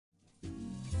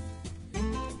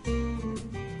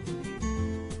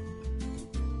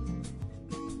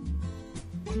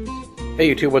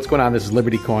Hey YouTube, what's going on? This is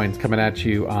Liberty Coins coming at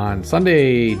you on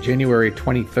Sunday, January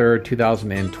 23rd,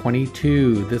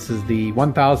 2022. This is the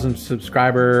 1,000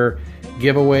 subscriber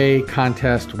giveaway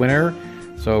contest winner.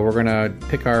 So we're going to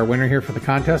pick our winner here for the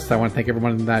contest. I want to thank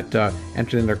everyone that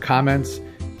entered in their comments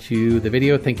to the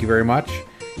video. Thank you very much.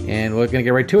 And we're going to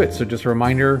get right to it. So just a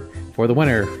reminder for the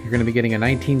winner, you're going to be getting a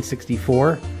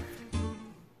 1964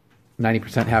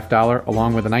 90% half dollar,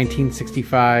 along with a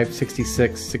 1965,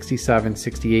 66, 67,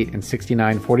 68, and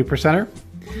 69 40%er.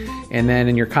 And then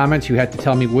in your comments, you had to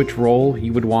tell me which roll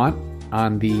you would want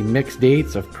on the mixed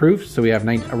dates of proofs. So we have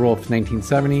a roll of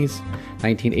 1970s,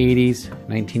 1980s,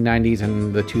 1990s,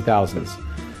 and the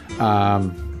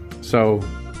 2000s. So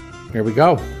here we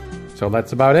go. So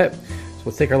that's about it. So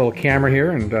let's take our little camera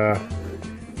here and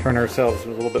turn ourselves a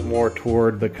little bit more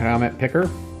toward the comment picker.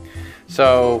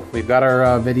 So we've got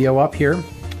our video up here,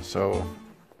 so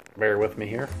bear with me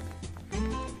here.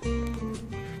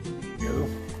 Go.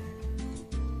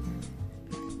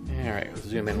 All right, let's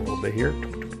zoom in a little bit here.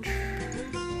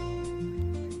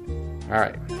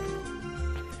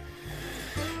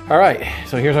 All right,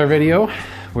 so here's our video.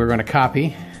 We're going to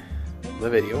copy the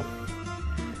video,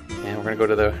 and we're going to go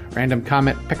to the random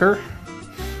comment picker,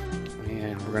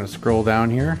 and we're going to scroll down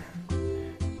here,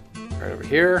 right over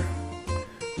here.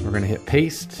 We're going to hit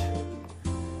paste,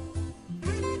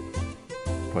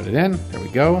 put it in, there we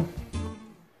go.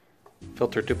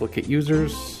 Filter duplicate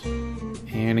users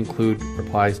and include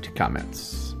replies to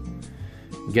comments.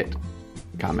 Get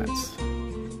comments.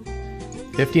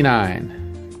 59.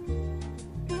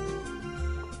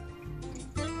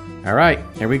 All right,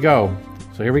 here we go.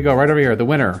 So here we go, right over here. The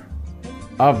winner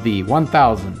of the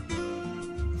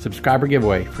 1,000 subscriber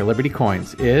giveaway for Liberty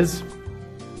Coins is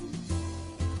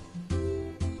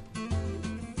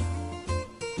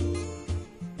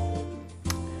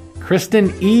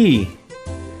Kristen E.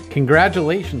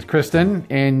 Congratulations, Kristen,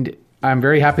 and I'm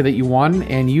very happy that you won.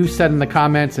 And you said in the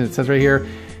comments, and it says right here,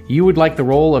 you would like the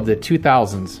roll of the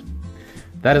 2000s.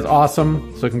 That is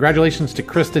awesome. So congratulations to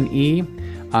Kristen E.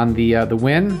 on the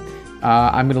win.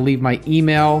 I'm going to leave my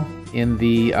email in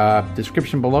the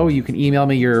description below. You can email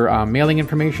me your mailing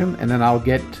information, and then I'll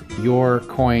get your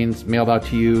coins mailed out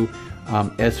to you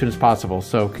as soon as possible.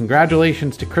 So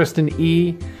congratulations to Kristen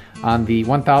E. on the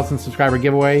 1,000 subscriber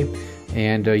giveaway,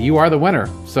 and you are the winner.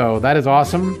 So that is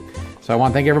awesome. So I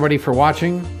want to thank everybody for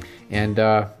watching, and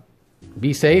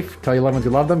be safe. Tell your loved ones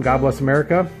you love them. God bless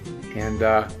America. And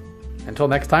until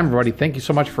next time, everybody, thank you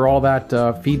so much for all that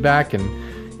feedback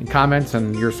and comments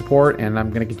and your support, and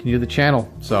I'm going to continue the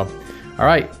channel. So, all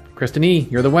right, Kristen E.,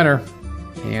 you're the winner,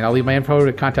 and I'll leave my info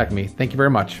to contact me. Thank you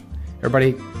very much.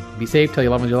 Everybody, be safe. Tell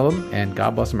your loved ones you love them, and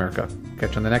God bless America.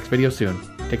 Catch you on the next video soon.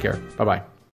 Take care. Bye-bye.